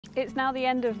It's now the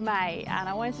end of May and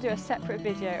I wanted to do a separate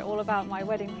video all about my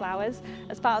wedding flowers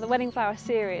as part of the wedding flower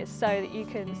series so that you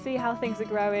can see how things are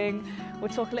growing. We'll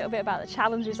talk a little bit about the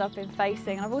challenges I've been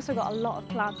facing, and I've also got a lot of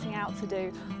planting out to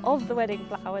do of the wedding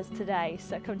flowers today,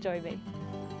 so come join me.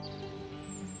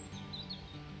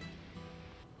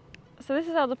 So this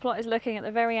is how the plot is looking at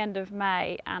the very end of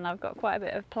May, and I've got quite a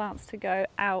bit of plants to go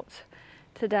out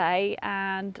today,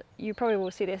 and you probably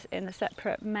will see this in the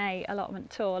separate May allotment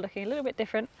tour looking a little bit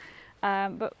different,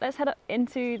 but let's head up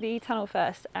into the tunnel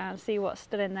first and see what's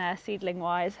still in there seedling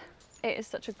wise. It is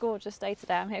such a gorgeous day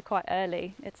today. I'm here quite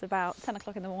early. It's about 10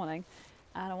 o'clock in the morning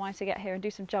and I wanted to get here and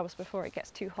do some jobs before it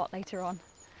gets too hot later on.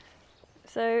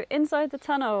 So inside the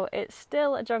tunnel it's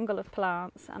still a jungle of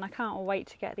plants and I can't wait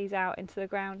to get these out into the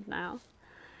ground now.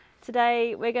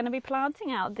 Today we're going to be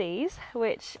planting out these,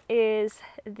 which is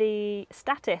the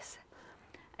Statice.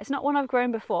 It's not one I've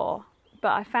grown before,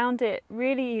 but I found it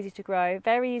really easy to grow,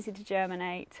 very easy to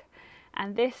germinate,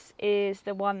 and this is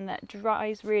the one that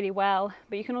dries really well,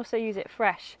 but you can also use it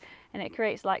fresh and it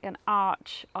creates like an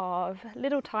arch of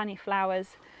little tiny flowers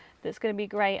that's going to be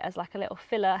great as like a little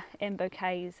filler in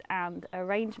bouquets and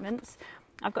arrangements.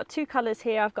 I've got two colours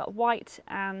here. I've got white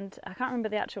and I can't remember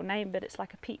the actual name, but it's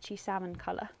like a peachy salmon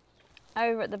colour.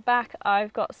 Over at the back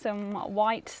I've got some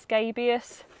white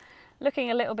scabious, looking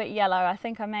a little bit yellow. I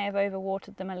think I may have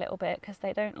overwatered them a little bit because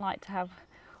they don't like to have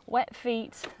wet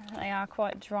feet. They are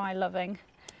quite dry loving.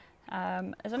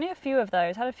 There's only a few of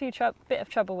those. Had a bit of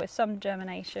trouble with some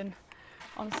germination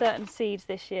on certain seeds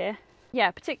this year.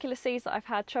 Yeah, particular seeds that I've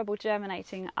had trouble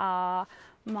germinating are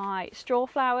my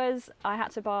strawflowers. I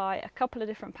had to buy a couple of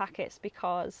different packets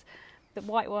because the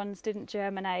white ones didn't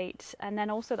germinate, and then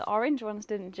also the orange ones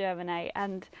didn't germinate,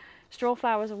 and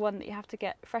strawflowers are one that you have to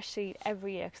get fresh seed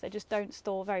every year because they just don't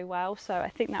store very well, so I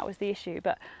think that was the issue.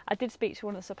 But I did speak to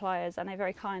one of the suppliers and they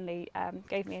very kindly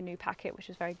gave me a new packet, which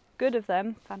was very good of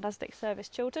them. Fantastic service,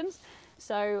 Chilton's.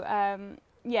 So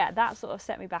yeah, that sort of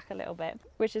set me back a little bit,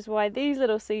 which is why these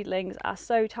little seedlings are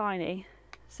so tiny.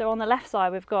 So on the left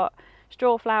side we've got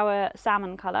strawflower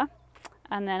salmon colour,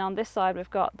 and then on this side we've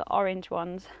got the orange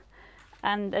ones,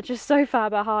 and they're just so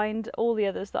far behind all the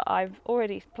others that I've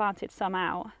already planted some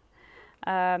out.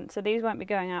 So these won't be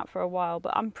going out for a while,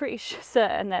 but I'm pretty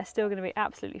certain they're still going to be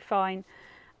absolutely fine,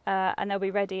 and they'll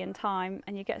be ready in time,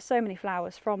 and you get so many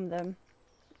flowers from them.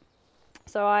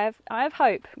 So I have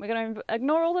hope. We're going to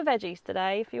ignore all the veggies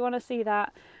today. If you want to see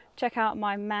that, check out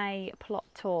my May plot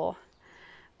tour.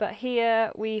 But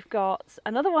here we've got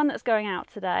another one that's going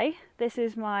out today. This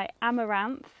is my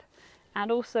amaranth and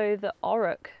also the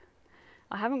auroch.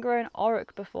 I haven't grown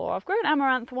auroch before. I've grown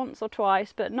amaranth once or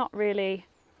twice, but not really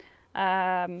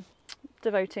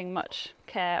devoting much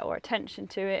care or attention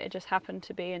to it. It just happened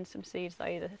to be in some seeds that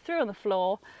I either threw on the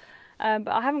floor, but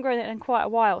I haven't grown it in quite a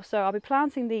while. So I'll be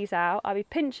planting these out, I'll be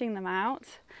pinching them out,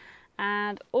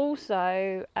 and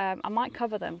also I might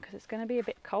cover them because it's going to be a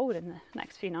bit cold in the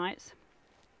next few nights.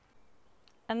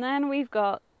 And then we've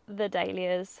got the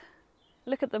dahlias.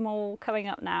 Look at them all coming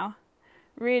up now,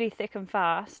 really thick and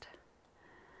fast.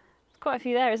 Quite a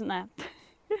few there, isn't there?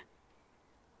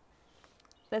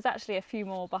 There's actually a few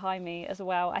more behind me as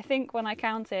well. I think when I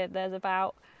counted there's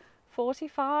about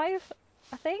 45,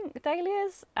 I think,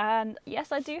 dahlias, and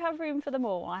yes, I do have room for them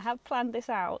all. I have planned this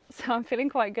out, so I'm feeling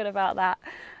quite good about that.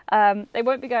 They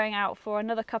won't be going out for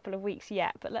another couple of weeks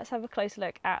yet, but let's have a closer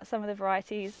look at some of the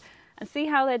varieties and see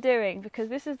how they're doing, because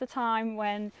this is the time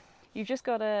when you've just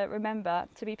got to remember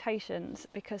to be patient,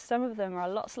 because some of them are a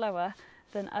lot slower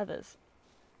than others.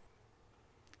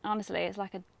 Honestly, it's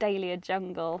like a dahlia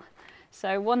jungle.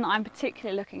 So one that I'm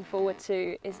particularly looking forward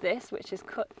to is this, which is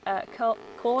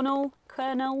Kernel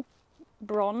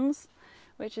Bronze,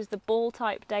 which is the ball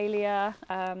type dahlia.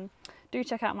 Do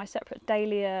check out my separate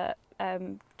dahlia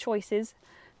choices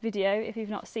video if you've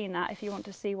not seen that, if you want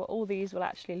to see what all these will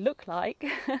actually look like.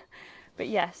 But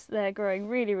yes, they're growing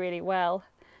really, really well.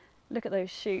 Look at those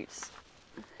shoots.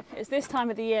 It's this time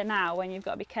of the year now when you've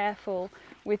got to be careful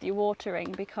with your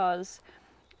watering, because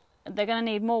they're going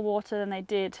to need more water than they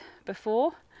did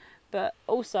before, but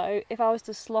also if I was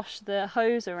to slosh the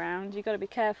hose around, you've got to be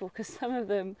careful because some of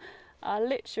them are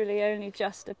literally only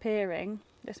just appearing.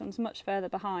 This one's much further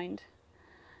behind,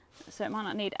 so it might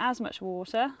not need as much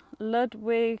water.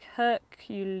 Ludwig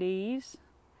Hercules,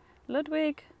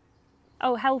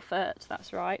 oh, Helfert,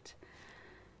 that's right.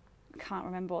 Can't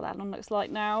remember what that one looks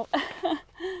like now.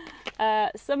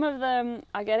 Some of them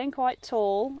are getting quite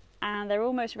tall and they're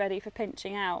almost ready for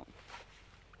pinching out,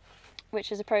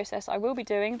 which is a process I will be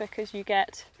doing because you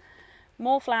get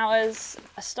more flowers,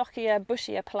 a stockier,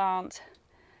 bushier plant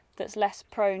that's less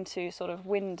prone to sort of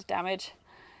wind damage.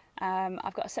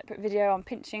 I've got a separate video on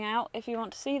pinching out if you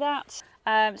want to see that.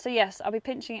 So yes, I'll be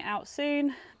pinching it out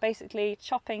soon, basically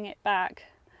chopping it back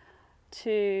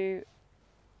to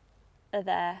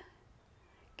there,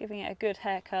 giving it a good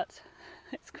haircut.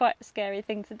 It's quite a scary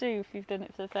thing to do if you've done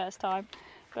it for the first time.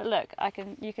 But look,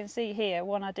 you can see here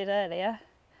one I did earlier,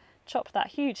 chopped that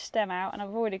huge stem out, and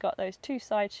I've already got those 2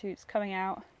 side shoots coming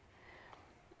out,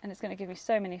 and it's going to give me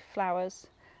so many flowers.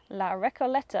 La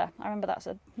Recoleta, I remember that's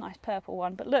a nice purple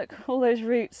one, but look, all those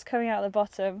roots coming out of the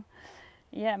bottom.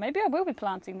 Yeah, maybe I will be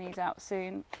planting these out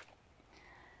soon.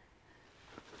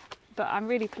 But I'm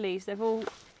really pleased, they've all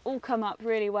come up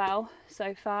really well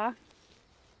so far.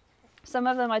 Some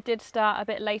of them I did start a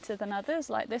bit later than others,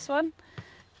 like this one.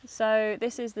 So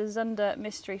this is the Zunder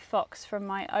Mystery Fox from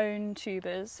my own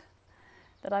tubers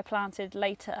that I planted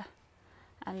later.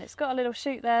 And it's got a little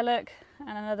shoot there, look,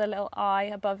 and another little eye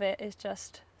above it is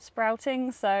just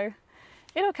sprouting, so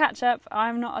it'll catch up.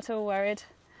 I'm not at all worried.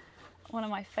 One of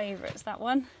my favourites, that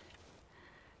one.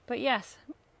 But yes,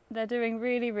 they're doing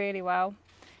really, really well.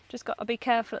 Just got to be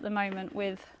careful at the moment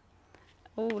with...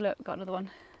 Oh look, got another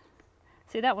one.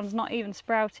 See, that one's not even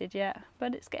sprouted yet,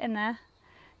 but it's getting there.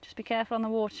 Just be careful on the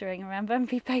watering, remember, and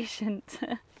be patient.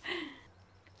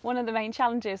 One of the main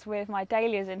challenges with my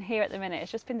dahlias in here at the minute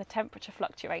has just been the temperature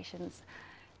fluctuations.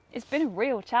 It's been a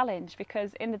real challenge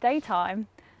because in the daytime,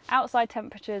 outside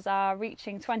temperatures are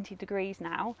reaching 20 degrees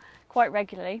now, quite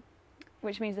regularly,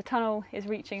 which means the tunnel is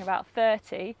reaching about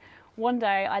 30. One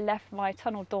day I left my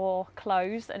tunnel door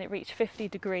closed and it reached 50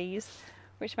 degrees,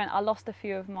 which meant I lost a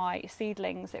few of my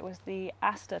seedlings. It was the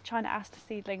China Aster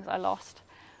seedlings I lost.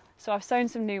 So I've sown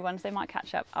some new ones, they might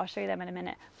catch up, I'll show you them in a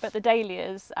minute. But the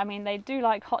dahlias, I mean, they do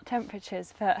like hot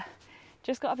temperatures, but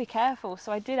just got to be careful.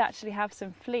 So I did actually have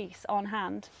some fleece on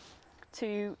hand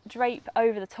to drape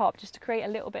over the top just to create a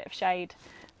little bit of shade,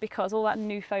 because all that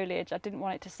new foliage, I didn't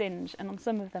want it to singe, and on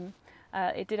some of them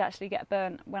it did actually get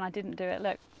burnt when I didn't do it.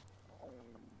 Look,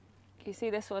 you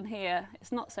see this one here,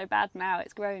 it's not so bad now,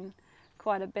 it's grown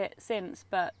quite a bit since,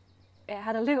 but it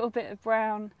had a little bit of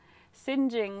brown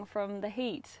singeing from the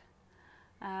heat.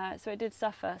 So it did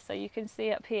suffer. So you can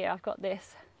see up here I've got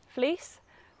this fleece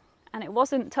and it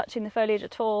wasn't touching the foliage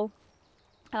at all,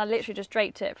 and I literally just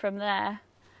draped it from there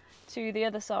to the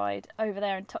other side over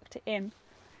there and tucked it in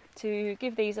to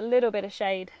give these a little bit of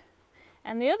shade.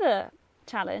 And the other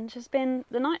challenge has been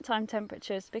the nighttime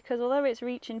temperatures, because although it's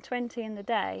reaching 20 in the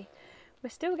day, we're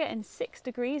still getting 6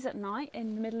 degrees at night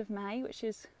in the middle of May, which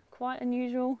is quite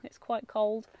unusual. It's quite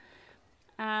cold.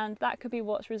 And that could be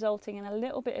what's resulting in a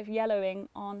little bit of yellowing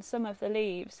on some of the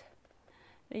leaves.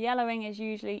 The yellowing is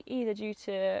usually either due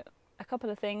to a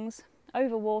couple of things: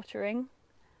 overwatering,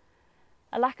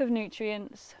 a lack of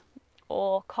nutrients,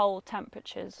 or cold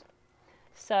temperatures.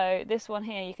 So this one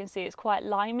here, you can see it's quite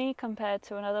limey compared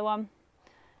to another one.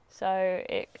 So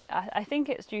I think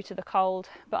it's due to the cold,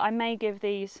 but I may give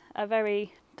these a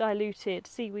very diluted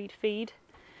seaweed feed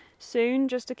soon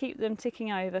just to keep them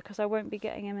ticking over, because I won't be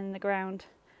getting them in the ground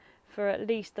for at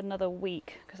least another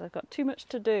week because I've got too much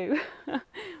to do.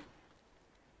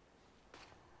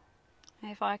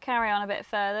 If I carry on a bit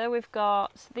further,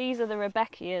 these are the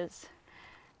Rebecchias,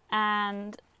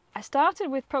 and I started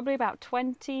with probably about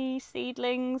 20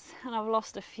 seedlings and I've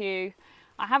lost a few.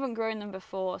 I haven't grown them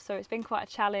before, so it's been quite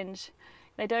a challenge.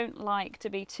 They don't like to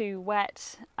be too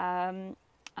wet.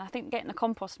 I think getting the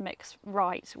compost mix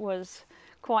right was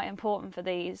quite important for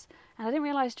these, and I didn't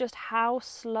realise just how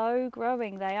slow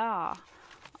growing they are.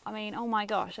 I mean, oh my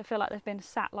gosh, I feel like they've been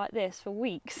sat like this for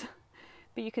weeks.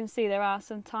 But you can see there are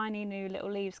some tiny new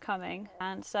little leaves coming,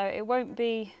 and so I won't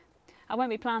be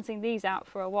planting these out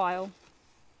for a while,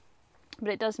 but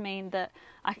it does mean that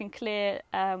I can clear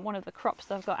one of the crops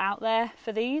that I've got out there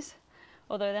for these,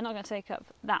 although they're not going to take up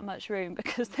that much room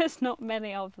because there's not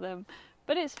many of them.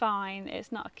 But it's fine,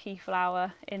 it's not a key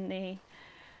flower in the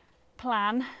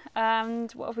plan.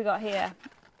 And what have we got here?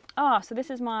 So this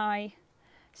is my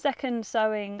second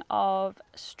sowing of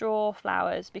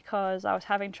Strawflowers because I was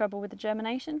having trouble with the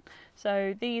germination.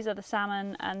 So these are the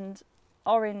salmon and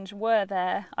orange were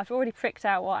there. I've already pricked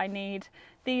out what I need.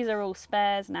 These are all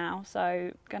spares now,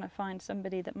 so gonna find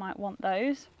somebody that might want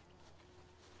those.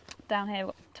 Down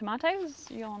here, tomatoes,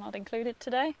 you're not included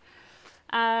today.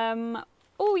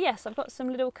 Oh yes, I've got some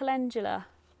little calendula,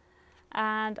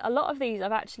 and a lot of these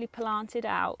I've actually planted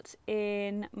out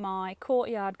in my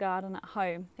courtyard garden at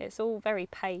home. It's all very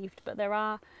paved, but there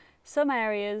are some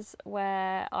areas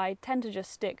where I tend to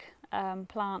just stick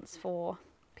plants for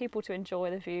people to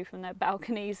enjoy the view from their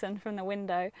balconies and from the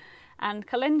window. And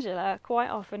calendula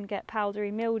quite often get powdery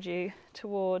mildew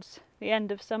towards the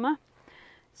end of summer,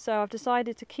 so I've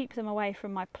decided to keep them away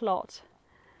from my plot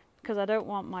because I don't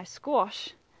want my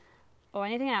squash or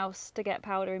anything else to get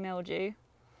powdery mildew.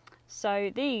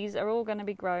 So these are all going to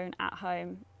be grown at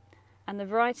home, and the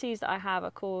varieties that I have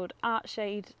are called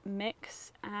Artshade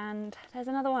Mix, and there's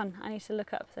another one I need to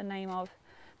look up the name of,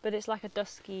 but it's like a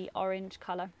dusky orange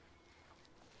colour.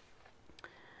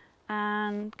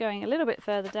 And going a little bit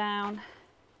further down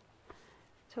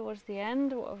towards the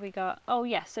end, what have we got? Oh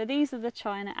yes, so these are the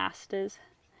China asters.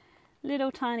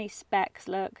 Little tiny specks,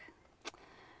 look.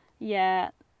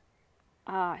 Yeah,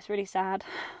 it's really sad.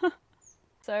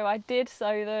 So I did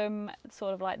sow them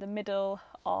sort of like the middle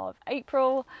of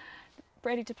April,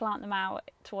 ready to plant them out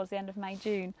towards the end of May,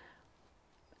 June.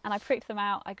 And I pricked them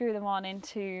out, I grew them on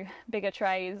into bigger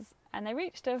trays, and they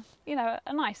reached a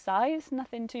nice size,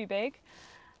 nothing too big.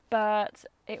 But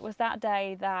it was that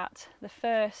day that the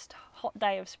first hot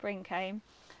day of spring came.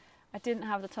 I didn't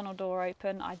have the tunnel door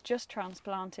open, I just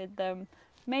transplanted them,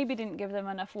 maybe didn't give them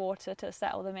enough water to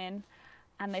settle them in,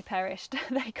 and they perished.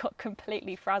 They got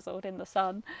completely frazzled in the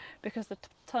sun because the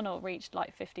tunnel reached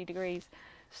like 50 degrees.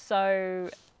 So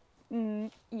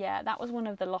yeah, that was one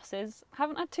of the losses.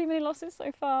 Haven't had too many losses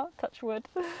so far, touch wood.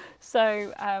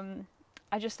 So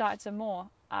I just started some more.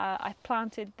 I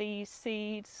planted these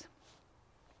seeds,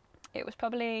 it was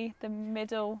probably the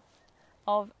middle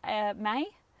of May,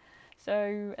 so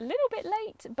a little bit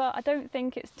late, but I don't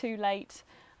think it's too late.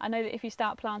 I know that if you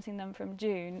start planting them from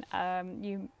June,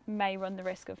 you may run the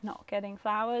risk of not getting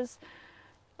flowers.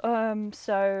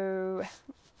 So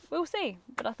we'll see,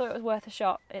 but I thought it was worth a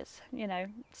shot. It's,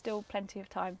 still plenty of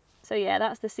time. So yeah,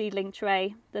 that's the seedling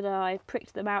tray that I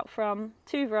pricked them out from.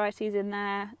 2 varieties in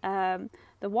there.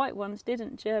 The white ones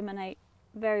didn't germinate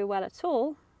very well at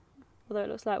all, although it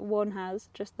looks like one has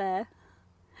just there.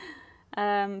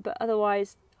 But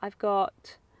otherwise I've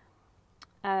got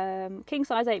king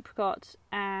size apricot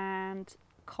and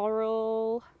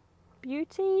coral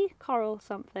beauty, coral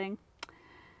something.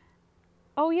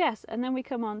 Oh yes, and then we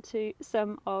come on to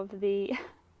some of the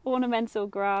ornamental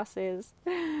grasses,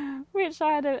 which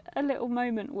I had a little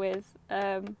moment with.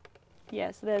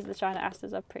 Yeah, so there's the China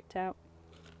asters I've pricked out.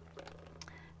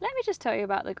 Let me just tell you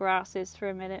about the grasses for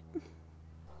a minute.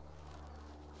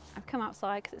 I've come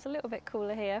outside because it's a little bit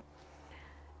cooler here.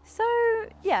 So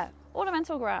yeah,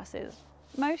 ornamental grasses.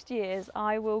 Most years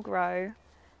I will grow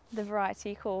the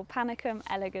variety called Panicum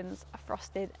elegans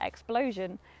frosted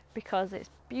explosion because it's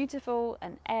beautiful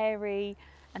and airy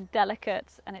and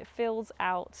delicate, and it fills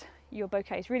out your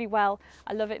bouquets really well.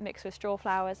 I love it mixed with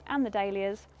strawflowers and the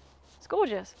dahlias. It's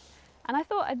gorgeous. And I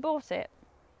thought I'd bought it.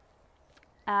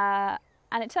 And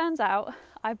it turns out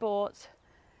I bought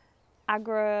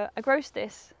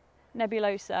Agrostis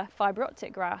nebulosa fibre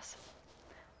optic grass.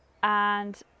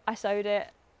 And I sowed it,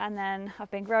 and then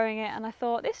I've been growing it, and I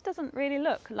thought this doesn't really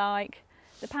look like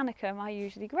the panicum I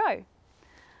usually grow.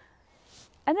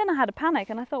 And then I had a panic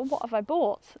and I thought, what have I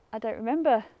bought? I don't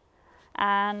remember.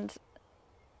 And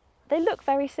they look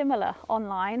very similar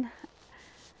online.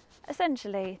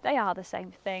 Essentially, they are the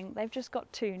same thing. They've just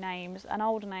got 2 names, an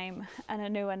old name and a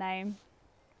newer name.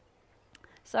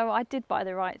 So I did buy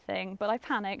the right thing, but I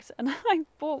panicked and I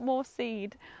bought more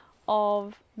seed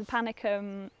of the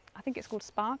panicum, I think it's called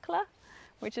Sparkler,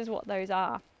 which is what those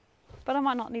are. But I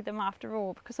might not need them after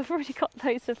all because I've already got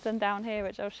loads of them down here,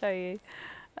 which I'll show you.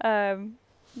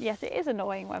 Yes, it is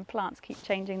annoying when plants keep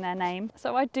changing their name.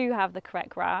 So I do have the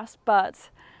correct grass, but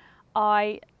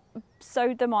I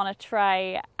sowed them on a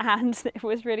tray and it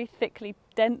was really thickly,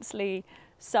 densely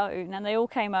sown, and they all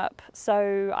came up.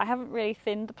 So I haven't really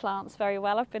thinned the plants very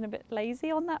well. I've been a bit lazy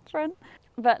on that front.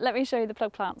 But let me show you the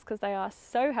plug plants because they are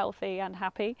so healthy and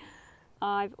happy.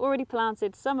 I've already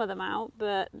planted some of them out,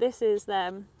 but this is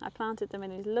them. I planted them in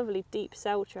these lovely deep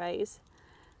cell trays.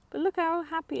 But look how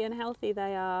happy and healthy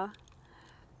they are.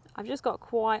 I've just got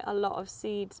quite a lot of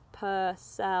seeds per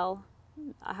cell.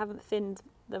 I haven't thinned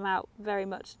them out very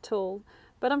much at all,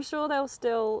 but I'm sure they'll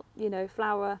still,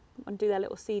 flower and do their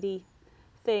little seedy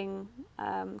thing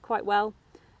quite well.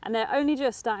 And they're only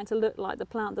just starting to look like the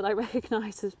plant that I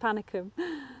recognise as panicum.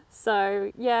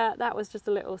 So yeah, that was just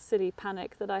a little silly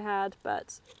panic that I had,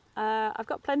 but I've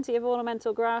got plenty of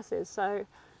ornamental grasses, so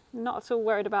I'm not at all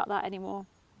worried about that anymore.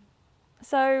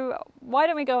 So why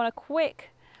don't we go on a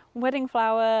quick wedding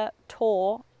flower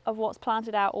tour of what's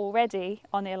planted out already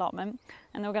on the allotment,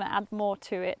 and then we're going to add more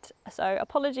to it. So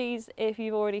apologies if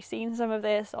you've already seen some of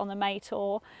this on the May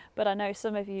tour, but I know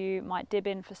some of you might dib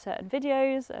in for certain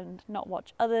videos and not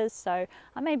watch others, so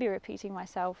I may be repeating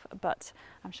myself, but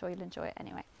I'm sure you'll enjoy it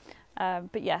anyway.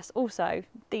 But yes, also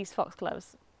these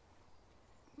foxgloves,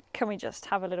 can we just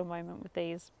have a little moment with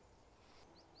these?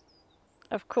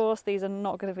 Of course these are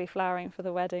not going to be flowering for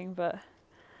the wedding, but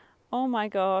Oh my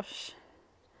gosh.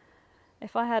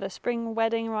 If I had a spring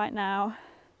wedding right now,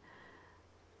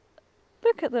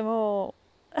 look at them all.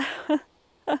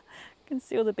 I can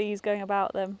see all the bees going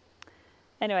about them.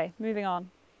 Anyway, moving on.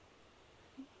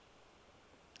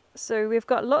 So we've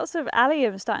got lots of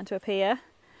alliums starting to appear,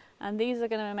 and these are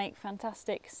going to make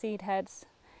fantastic seed heads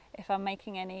if I'm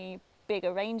making any big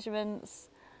arrangements.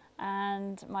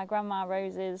 And my grandma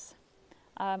roses,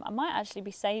 I might actually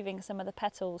be saving some of the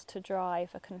petals to dry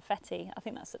for confetti. I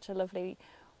think that's such a lovely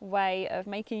way of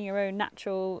making your own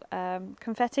natural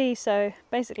confetti. So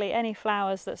basically any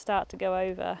flowers that start to go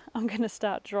over, I'm going to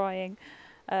start drying.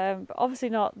 But obviously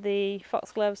not the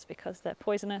foxgloves because they're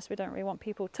poisonous. We don't really want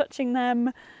people touching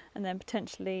them and then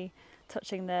potentially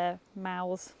touching their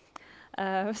mouths.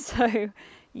 So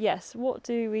yes, what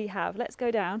do we have? Let's go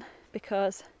down,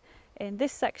 because in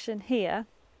this section here,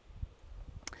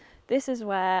 this is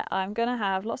where I'm going to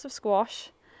have lots of squash.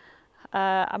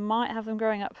 I might have them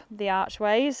growing up the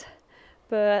archways,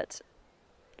 but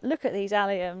look at these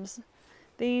alliums.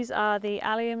 These are the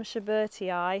Allium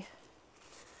schubertii,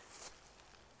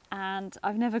 and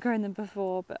I've never grown them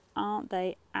before, but aren't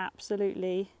they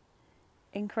absolutely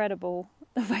incredible?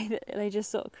 The way that they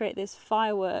just sort of create this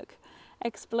firework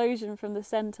explosion from the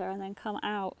centre and then come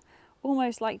out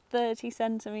almost like 30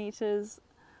 centimetres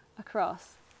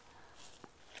across.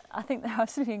 I think they're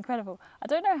absolutely incredible. I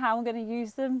don't know how I'm going to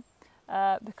use them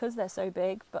because they're so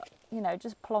big, but you know,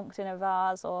 just plonked in a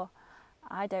vase, or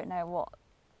I don't know what,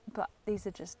 but these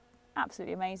are just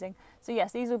absolutely amazing. So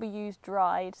yes, these will be used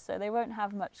dried, so they won't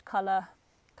have much colour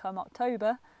come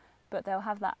October, but they'll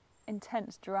have that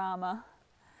intense drama,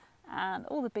 and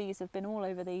all the bees have been all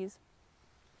over these.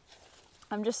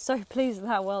 I'm just so pleased with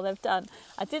how well they've done.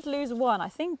 I did lose one. I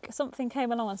think something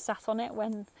came along and sat on it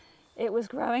when it was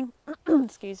growing.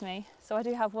 Excuse me. So I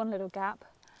do have one little gap.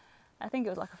 I think it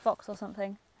was like a fox or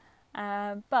something.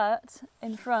 But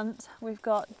in front we've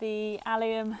got the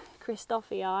Allium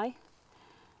Christophii,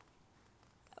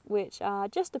 which are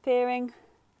just appearing,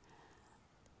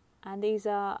 and these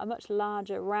are a much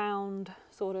larger round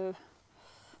sort of,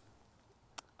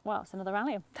 well, it's another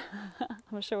allium.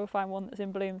 I'm sure we'll find one that's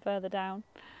in bloom further down.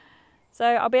 So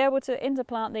I'll be able to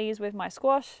interplant these with my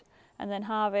squash and then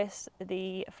harvest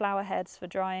the flower heads for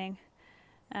drying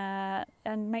and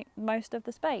make most of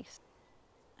the space.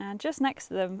 And just next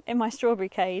to them, in my strawberry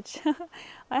cage,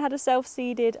 I had a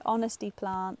self-seeded honesty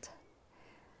plant.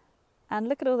 And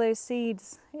look at all those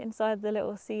seeds inside the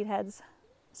little seed heads.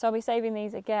 So I'll be saving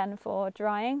these again for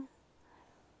drying.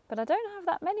 But I don't have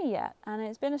that many yet, and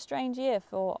it's been a strange year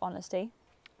for honesty.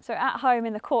 So at home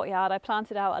in the courtyard, I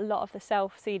planted out a lot of the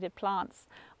self-seeded plants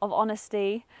of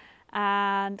honesty,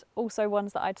 and also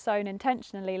ones that I'd sown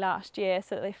intentionally last year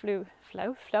so that they so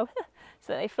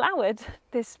that they flowered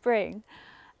this spring.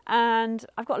 And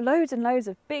I've got loads and loads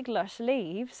of big lush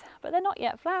leaves, but they're not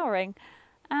yet flowering.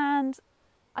 And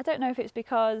I don't know if it's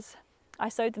because I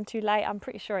sowed them too late. I'm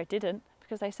pretty sure I didn't,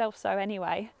 because they self-sow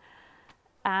anyway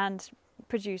and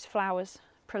produce flowers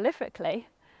prolifically.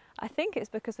 I think it's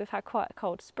because we've had quite a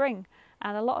cold spring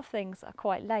and a lot of things are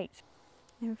quite late.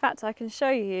 In fact, I can show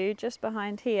you just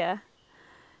behind here.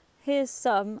 Here's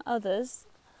some others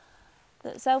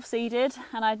that self-seeded,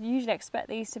 and I'd usually expect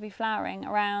these to be flowering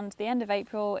around the end of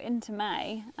April into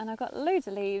May, and I've got loads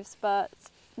of leaves but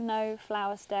no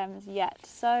flower stems yet.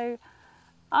 So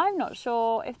I'm not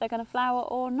sure if they're going to flower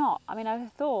or not. I mean, I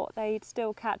thought they'd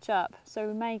still catch up, so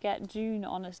we may get June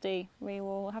honesty. We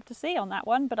will have to see on that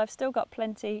one, but I've still got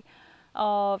plenty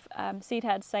of seed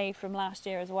heads saved from last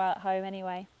year as well at home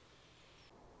anyway.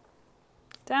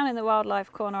 Down in the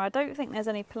wildlife corner, I don't think there's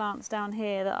any plants down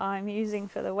here that I'm using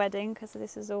for the wedding, because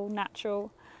this is all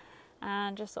natural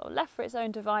and just sort of left for its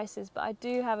own devices, but I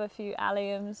do have a few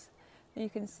alliums that you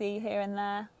can see here and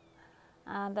there,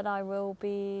 and that I will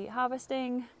be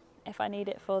harvesting if I need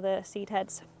it for the seed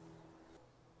heads.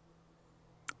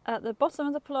 At the bottom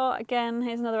of the plot, again,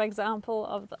 here's another example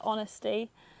of the honesty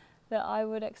that I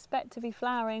would expect to be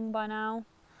flowering by now,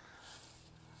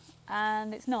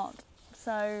 and it's not.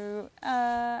 So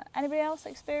anybody else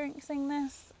experiencing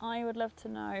this? I would love to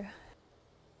know.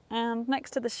 And next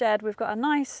to the shed we've got a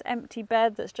nice empty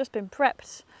bed that's just been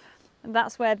prepped, and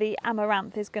that's where the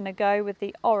amaranth is going to go with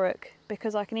the auroch,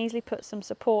 because I can easily put some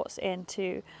supports in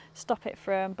to stop it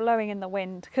from blowing in the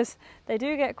wind, because they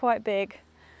do get quite big.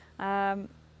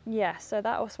 Yeah, so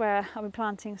that was where I'll be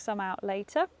planting some out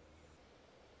later.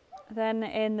 Then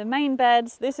in the main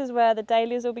beds, this is where the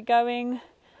dahlias will be going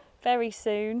very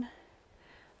soon.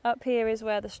 Up here is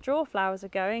where the strawflowers are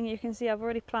going. You can see I've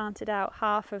already planted out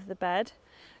half of the bed.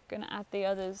 I'm going to add the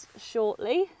others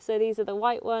shortly. So these are the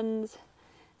white ones,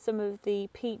 some of the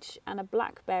peach and a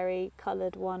blackberry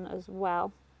coloured one as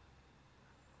well.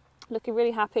 Looking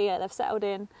really happy. They've settled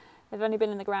in. They've only been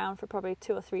in the ground for probably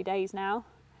 2 or 3 days now,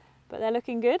 but they're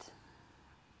looking good.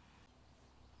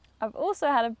 I've also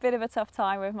had a bit of a tough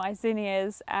time with my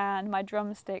zinnias and my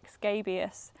drumstick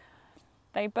scabious.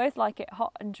 They both like it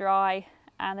hot and dry,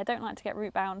 and they don't like to get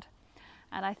root bound.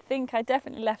 And I think I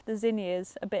definitely left the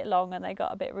zinnias a bit long and they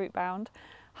got a bit root bound.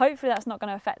 Hopefully that's not going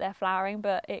to affect their flowering,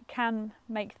 but it can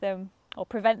make them or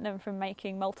prevent them from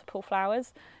making multiple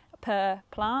flowers per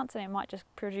plant, and it might just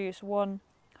produce 1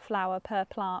 flower per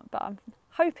plant, but I'm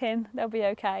hoping they'll be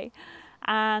okay.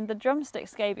 And the drumstick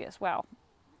scabious, well,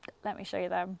 let me show you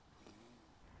them.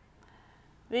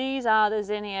 These are the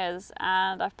zinnias,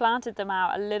 and I've planted them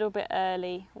out a little bit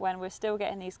early when we're still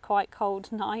getting these quite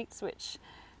cold nights, which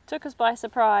took us by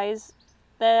surprise.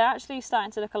 They're actually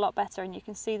starting to look a lot better, and you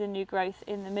can see the new growth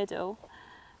in the middle.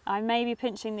 I may be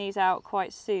pinching these out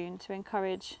quite soon to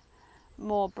encourage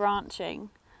more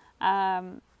branching.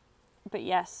 But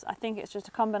yes, I think it's just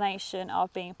a combination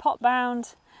of being pot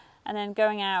bound and then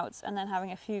going out and then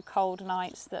having a few cold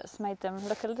nights that's made them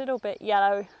look a little bit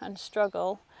yellow and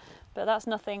struggle. But that's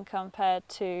nothing compared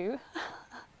to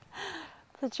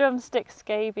the drumstick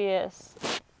scabious.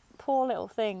 Poor little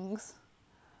things.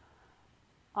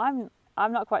 I'm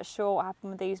not quite sure what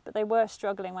happened with these, but they were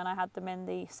struggling when I had them in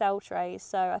the cell trays,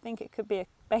 so I think it could be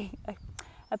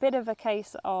a bit of a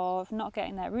case of not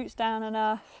getting their roots down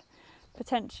enough,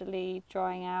 potentially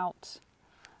drying out.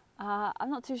 I'm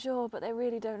not too sure, but they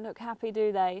really don't look happy,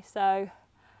 do they? So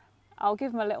I'll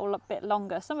give them a little bit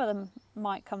longer. Some of them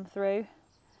might come through.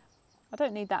 I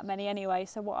don't need that many anyway,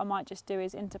 so what I might just do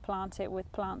is interplant it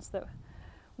with plants that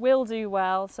will do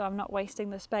well, so I'm not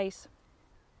wasting the space.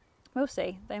 We'll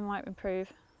see, they might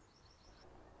improve.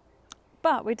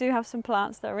 But we do have some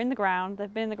plants that are in the ground.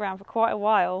 They've been in the ground for quite a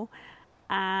while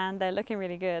and they're looking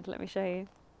really good. Let me show you.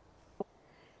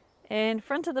 In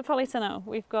front of the polytunnel,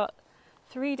 we've got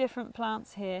 3 different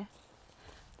plants here,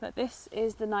 but this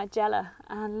is the Nigella,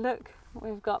 and look,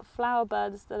 we've got flower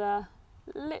buds that are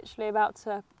literally about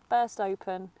to burst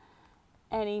open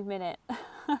any minute.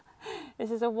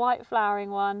 This is a white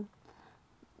flowering one,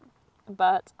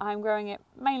 but I'm growing it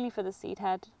mainly for the seed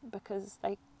head because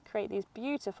they create these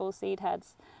beautiful seed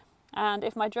heads, and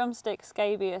if my drumstick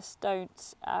scabious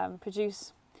don't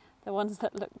produce the ones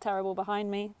that look terrible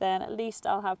behind me, then at least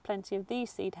I'll have plenty of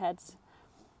these seed heads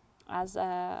as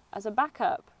a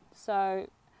backup. So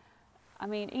I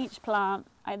mean, each plant,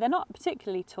 they're not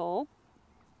particularly tall,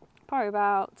 probably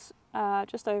about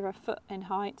just over 1 foot in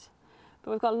height,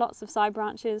 but we've got lots of side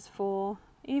branches for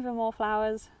even more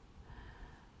flowers.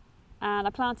 And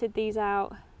I planted these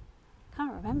out,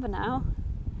 can't remember now,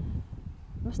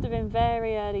 must have been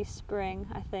very early spring,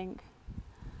 I think.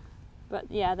 But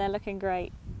yeah, they're looking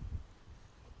great.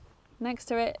 Next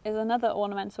to it is another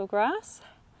ornamental grass,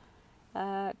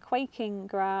 quaking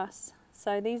grass.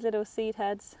 So these little seed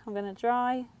heads I'm going to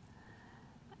dry,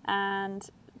 and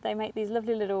they make these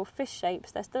lovely little fish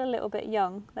shapes. They're still a little bit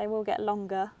young, they will get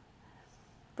longer.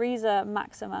 Breeza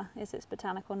maxima is its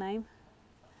botanical name.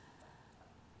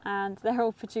 And they're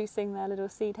all producing their little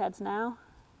seed heads now.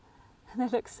 And they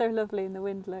look so lovely in the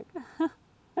wind, look.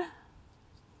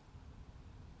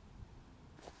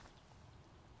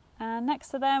 And next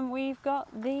to them we've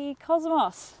got the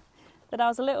cosmos that I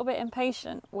was a little bit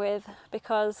impatient with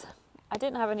because I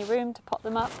didn't have any room to pot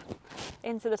them up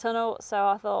into the tunnel, so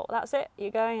I thought, that's it, you're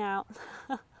going out.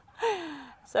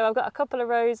 So I've got a couple of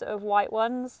rows of white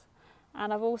ones,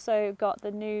 and I've also got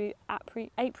the new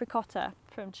apricotta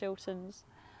from Chilton's,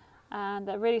 and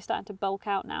they're really starting to bulk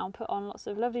out now and put on lots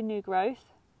of lovely new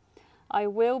growth. I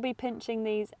will be pinching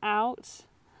these out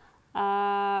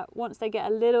once they get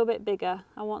a little bit bigger.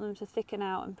 I want them to thicken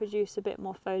out and produce a bit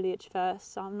more foliage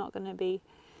first, so I'm not going to be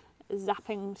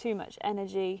zapping too much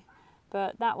energy.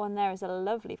 But that one there is a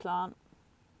lovely plant,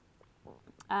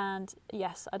 and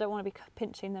yes, I don't want to be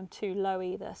pinching them too low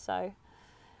either, so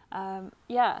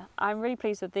yeah, I'm really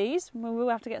pleased with these. We will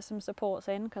have to get some supports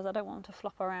in because I don't want them to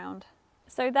flop around.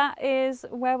 So that is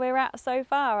where we're at so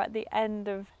far at the end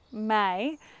of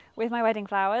May with my wedding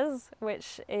flowers,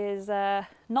 which is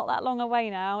not that long away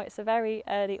now. It's a very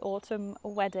early autumn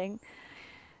wedding.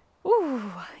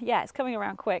 Ooh, yeah, it's coming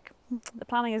around quick. The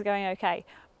planning is going okay,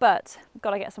 but I've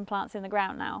got to get some plants in the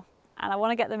ground now. And I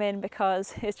want to get them in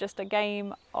because it's just a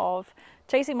game of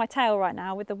chasing my tail right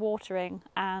now with the watering,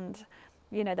 and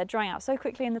you know, they're drying out so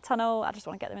quickly in the tunnel. I just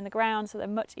want to get them in the ground so they're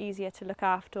much easier to look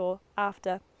after,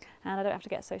 and I don't have to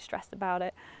get so stressed about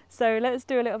it. So let's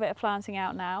do a little bit of planting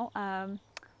out now.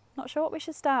 Not sure what we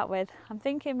should start with. I'm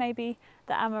thinking maybe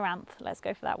the amaranth. Let's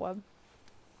go for that one.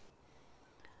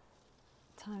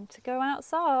 Time to go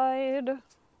outside.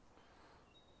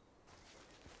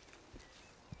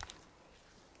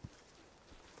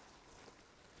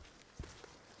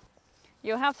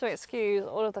 You'll have to excuse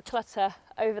all of the clutter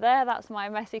over there. That's my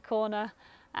messy corner.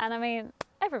 And I mean,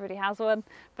 everybody has one,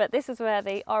 but this is where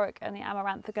the Oric and the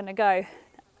Amaranth are going to go.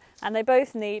 And they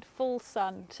both need full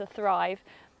sun to thrive.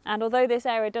 And although this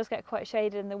area does get quite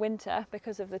shaded in the winter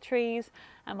because of the trees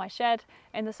and my shed,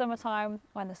 in the summertime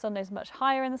when the sun is much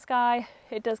higher in the sky,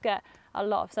 it does get a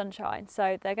lot of sunshine.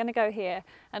 So they're going to go here,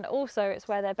 and also it's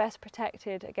where they're best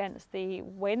protected against the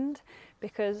wind,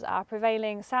 because our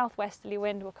prevailing southwesterly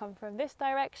wind will come from this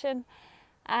direction,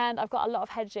 and I've got a lot of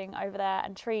hedging over there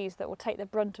and trees that will take the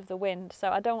brunt of the wind. So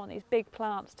I don't want these big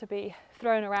plants to be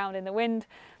thrown around in the wind.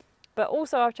 But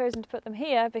also I've chosen to put them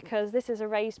here because this is a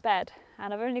raised bed,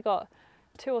 and I've only got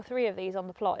 2 or 3 of these on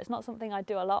the plot. It's not something I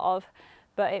do a lot of,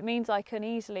 but it means I can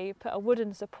easily put a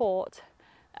wooden support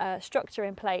structure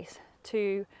in place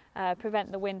to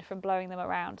prevent the wind from blowing them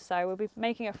around. So we'll be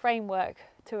making a framework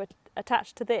to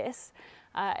attach to this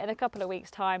in a couple of weeks'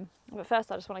 time. But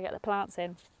first I just want to get the plants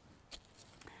in.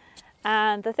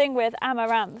 And the thing with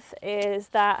amaranth is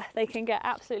that they can get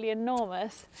absolutely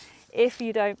enormous if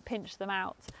you don't pinch them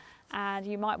out. And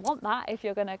you might want that if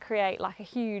you're going to create like a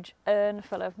huge urn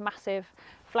full of massive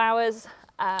flowers.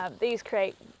 These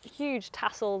create huge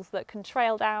tassels that can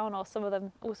trail down, or some of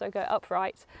them also go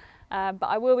upright. But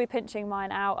I will be pinching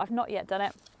mine out. I've not yet done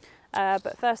it,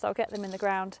 but first I'll get them in the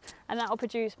ground, and that will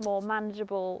produce more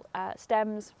manageable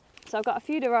stems. So I've got a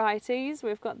few varieties.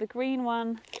 We've got the green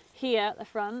one here at the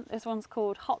front. This one's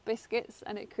called Hot Biscuits,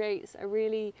 and it creates a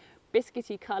really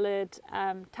biscuity coloured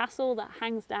tassel that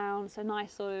hangs down, so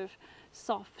nice sort of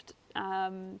soft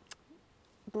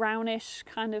brownish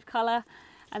kind of colour.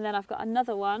 And then I've got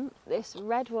another one. This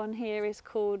red one here is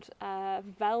called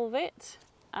Velvet,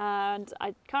 and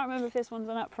I can't remember if this one's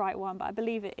an upright one, but I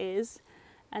believe it is.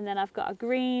 And then I've got a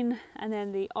green, and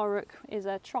then the Oric is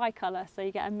a tricolour, so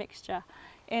you get a mixture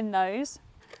in those.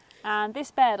 And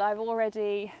this bed I've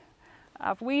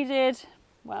weeded,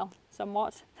 well,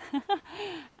 somewhat,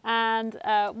 and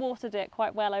watered it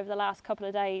quite well over the last couple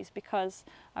of days, because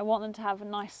I want them to have a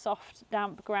nice soft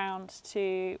damp ground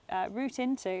to root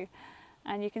into.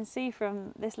 And you can see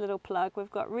from this little plug we've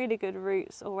got really good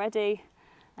roots already,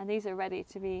 and these are ready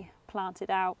to be planted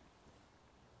out.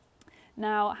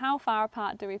 Now, how far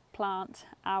apart do we plant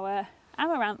our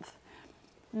amaranth?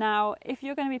 Now, if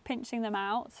you're going to be pinching them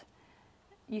out,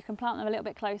 you can plant them a little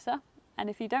bit closer. And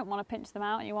if you don't want to pinch them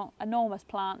out and you want enormous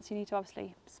plants, you need to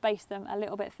obviously space them a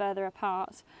little bit further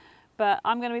apart. But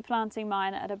I'm going to be planting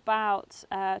mine at about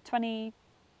 22,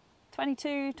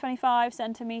 25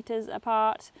 centimetres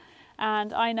apart.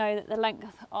 And I know that the length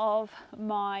of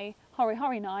my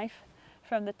hori knife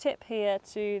from the tip here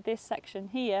to this section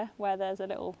here, where there's a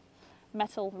little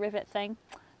metal rivet thing,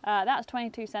 that's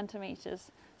 22 centimetres.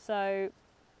 So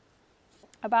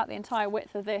about the entire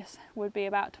width of this would be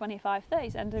about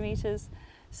 25-30 centimetres.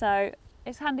 So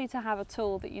it's handy to have a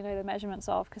tool that you know the measurements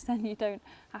of, because then you don't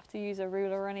have to use a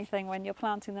ruler or anything when you're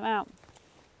planting them out.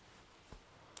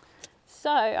 So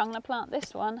I'm going to plant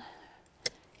this one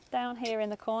down here in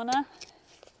the corner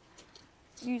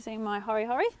using my hori.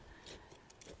 And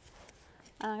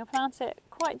I'm going to plant it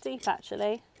quite deep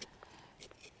actually,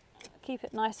 keep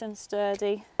it nice and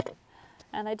sturdy.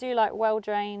 And I do like well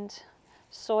drained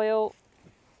soil,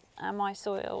 and my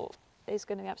soil is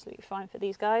going to be absolutely fine for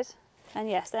these guys. And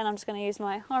yes, then I'm just going to use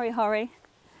my hori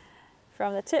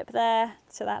from the tip there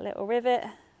to that little rivet.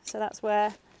 So that's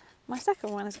where my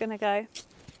second one is going to go.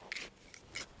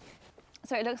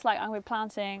 So it looks like I'm going to be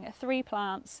planting 3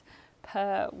 plants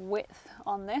per width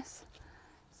on this.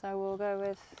 So we'll go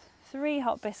with 3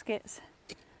 Hot Biscuits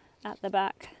at the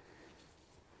back.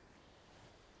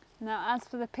 Now, as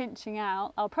for the pinching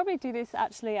out, I'll probably do this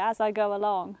actually as I go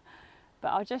along, but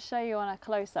I'll just show you on a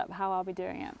close-up how I'll be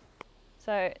doing it.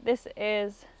 So this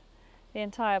is the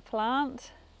entire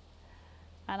plant,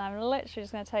 and I'm literally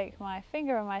just going to take my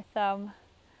finger and my thumb,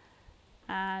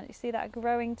 and you see that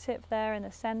growing tip there in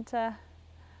the centre?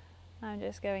 I'm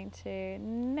just going to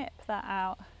nip that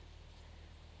out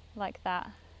like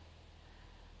that,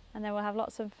 and then we'll have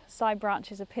lots of side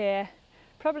branches appear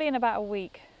probably in about a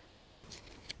week.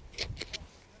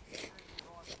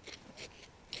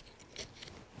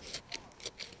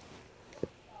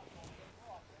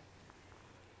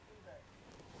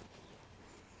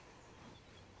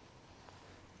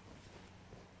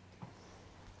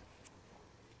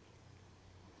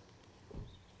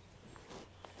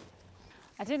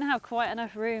 I didn't have quite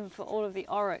enough room for all of the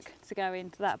Oric to go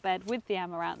into that bed with the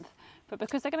amaranth, but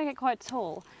because they're going to get quite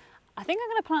tall, I think I'm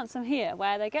going to plant some here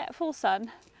where they get full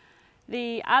sun.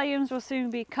 The alliums will soon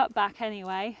be cut back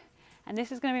anyway, and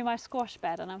this is going to be my squash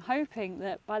bed, and I'm hoping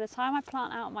that by the time I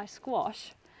plant out my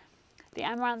squash, the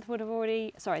amaranth would have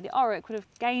already, sorry, the oric would have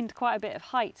gained quite a bit of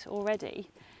height already,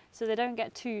 so they don't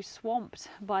get too swamped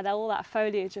by all that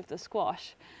foliage of the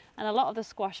squash. And a lot of the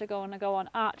squash are going to go on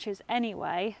arches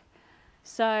anyway,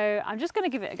 so I'm just going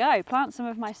to give it a go, plant some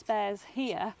of my spares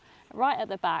here right at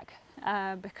the back,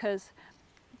 because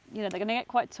you know they're going to get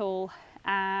quite tall,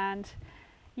 and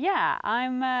yeah,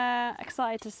 I'm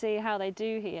excited to see how they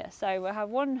do here. So we'll have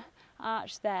one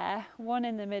arch there, one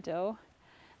in the middle,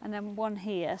 and then one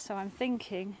here. So I'm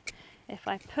thinking if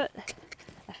I put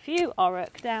a few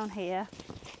oric down here,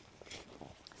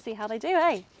 see how they do,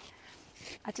 eh?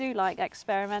 I do like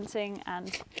experimenting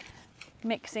and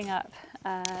mixing up,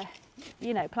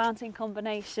 you know, planting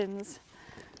combinations,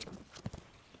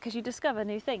 because you discover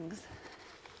new things.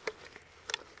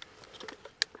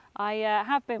 I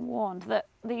have been warned that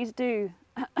these do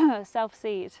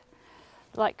self-seed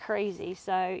like crazy,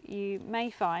 so you may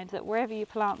find that wherever you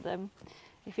plant them,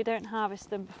 if you don't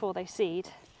harvest them before they seed,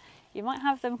 you might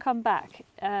have them come back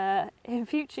in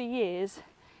future years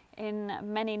in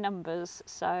many numbers,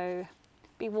 so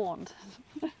be warned.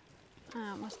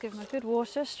 Must give them a good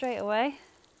water straight away,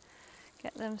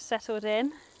 get them settled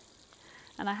in,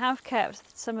 and I have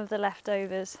kept some of the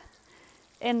leftovers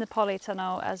in the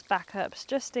polytunnel as backups,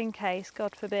 just in case,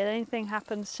 God forbid, anything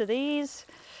happens to these.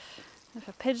 If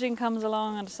a pigeon comes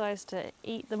along and decides to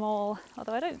eat them all,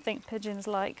 although I don't think pigeons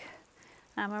like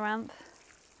amaranth,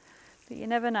 but you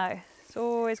never know. It's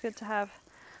always good to have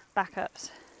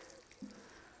backups.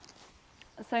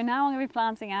 So now I'm going to be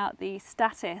planting out the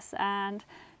Statice, and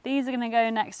these are going to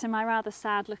go next to my rather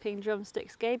sad looking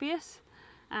drumstick scabious.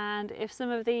 And if some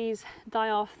of these die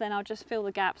off, then I'll just fill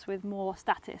the gaps with more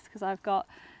Statice, because I've got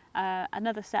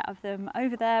another set of them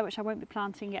over there which I won't be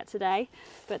planting yet today,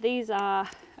 but these are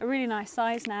a really nice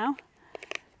size now,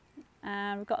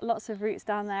 and we've got lots of roots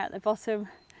down there at the bottom,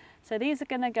 so these are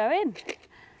going to go in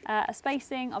a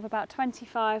spacing of about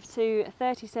 25 to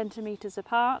 30 centimeters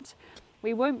apart.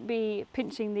 We won't be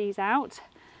pinching these out,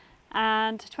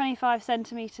 and 25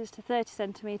 centimeters to 30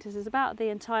 centimeters is about the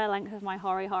entire length of my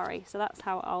hori, so that's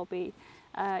how I'll be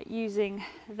using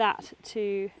that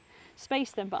to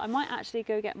space them. But I might actually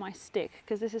go get my stick,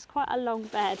 because this is quite a long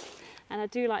bed and I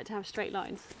do like to have straight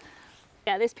lines.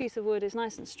 Yeah, this piece of wood is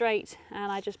nice and straight,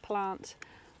 and I just plant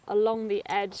along the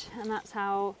edge, and that's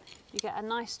how you get a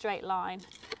nice straight line.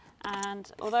 And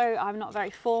although I'm not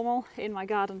very formal in my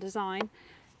garden design,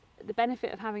 the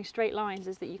benefit of having straight lines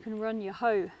is that you can run your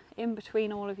hoe in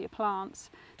between all of your plants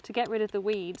to get rid of the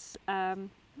weeds,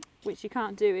 which you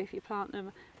can't do if you plant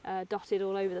them dotted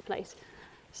all over the place.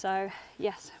 So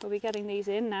yes, we'll be getting these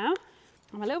in now.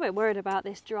 I'm a little bit worried about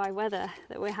this dry weather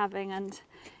that we're having, and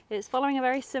it's following a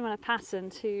very similar pattern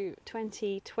to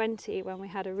 2020, when we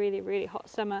had a really hot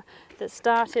summer that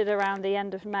started around the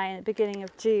end of May and the beginning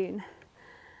of June.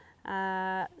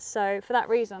 So for that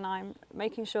reason, I'm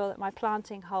making sure that my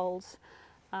planting holes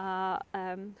are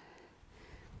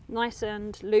nice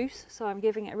and loose, so I'm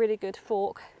giving it a really good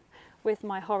fork with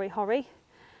my hori,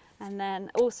 and then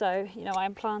also, you know,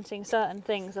 I'm planting certain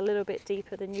things a little bit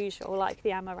deeper than usual, like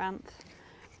the amaranth,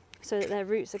 so that their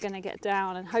roots are going to get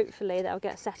down, and hopefully they'll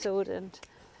get settled and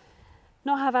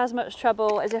not have as much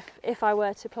trouble as if I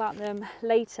were to plant them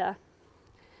later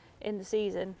in the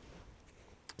season.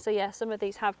 So yeah, some of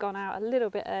these have gone out a little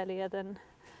bit earlier than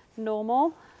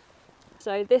normal.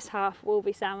 So this half will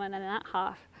be salmon and that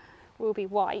half will be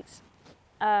white.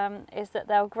 Is that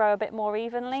they'll grow a bit more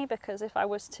evenly, because if I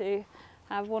was to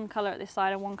have one colour at this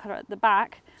side and one colour at the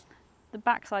back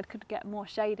side could get more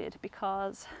shaded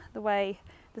because the way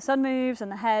the sun moves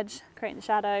and the hedge creating the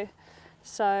shadow.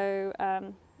 So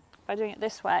by doing it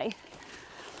this way,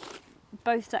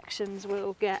 both sections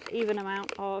will get even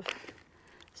amount of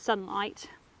sunlight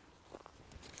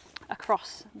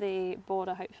across the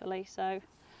border, hopefully. So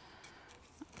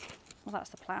well, that's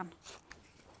the plan.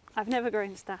 I've never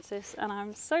grown Statice, and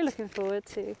I'm so looking forward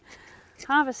to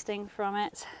harvesting from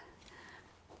it.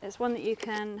 It's one that you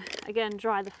can, again,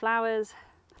 dry the flowers.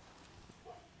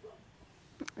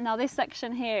 Now this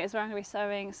section here is where I'm going to be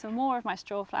sowing some more of my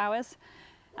straw flowers.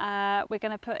 We're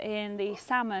going to put in the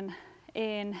salmon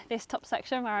in this top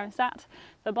section where I'm sat.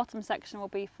 The bottom section will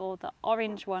be for the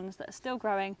orange ones that are still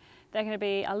growing. They're going to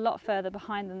be a lot further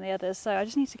behind than the others, so I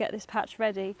just need to get this patch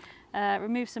ready,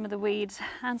 remove some of the weeds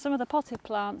and some of the potted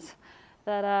plants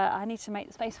that I need to make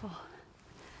the space for.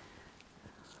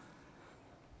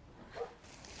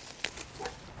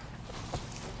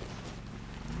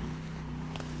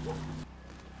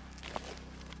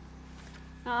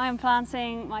 Now I'm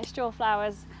planting my straw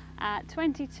flowers at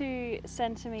 22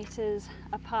 centimetres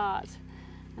apart.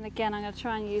 And again, I'm going to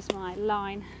try and use my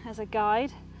line as a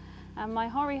guide, and my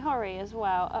hori as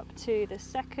well, up to the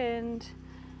second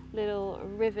little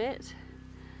rivet.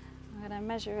 I'm going to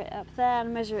measure it up there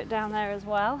and measure it down there as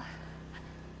well.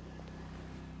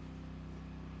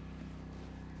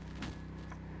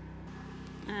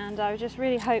 And I just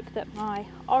really hope that my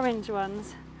orange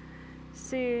ones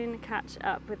soon catch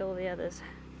up with all the others,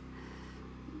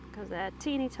 because they're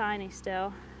teeny tiny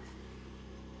still.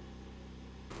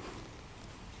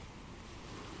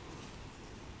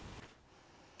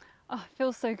 Oh, it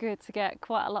feels so good to get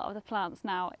quite a lot of the plants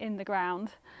now in the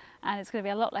ground, and it's going to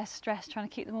be a lot less stress trying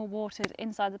to keep them all watered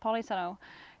inside the polytunnel.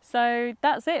 So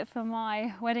that's it for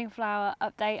my wedding flower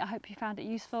update. I hope you found it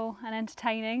useful and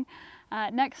entertaining.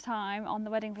 Next time on the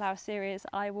wedding flower series,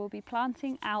 I will be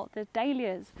planting out the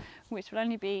dahlias, which will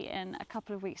only be in a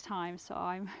couple of weeks' time, so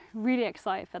I'm really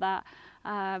excited for that.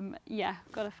 Yeah,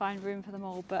 got to find room for them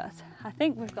all, but I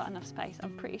think we've got enough space.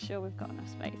 I'm pretty sure we've got enough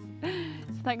space.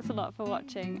 So thanks a lot for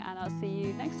watching, and I'll see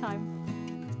you next time.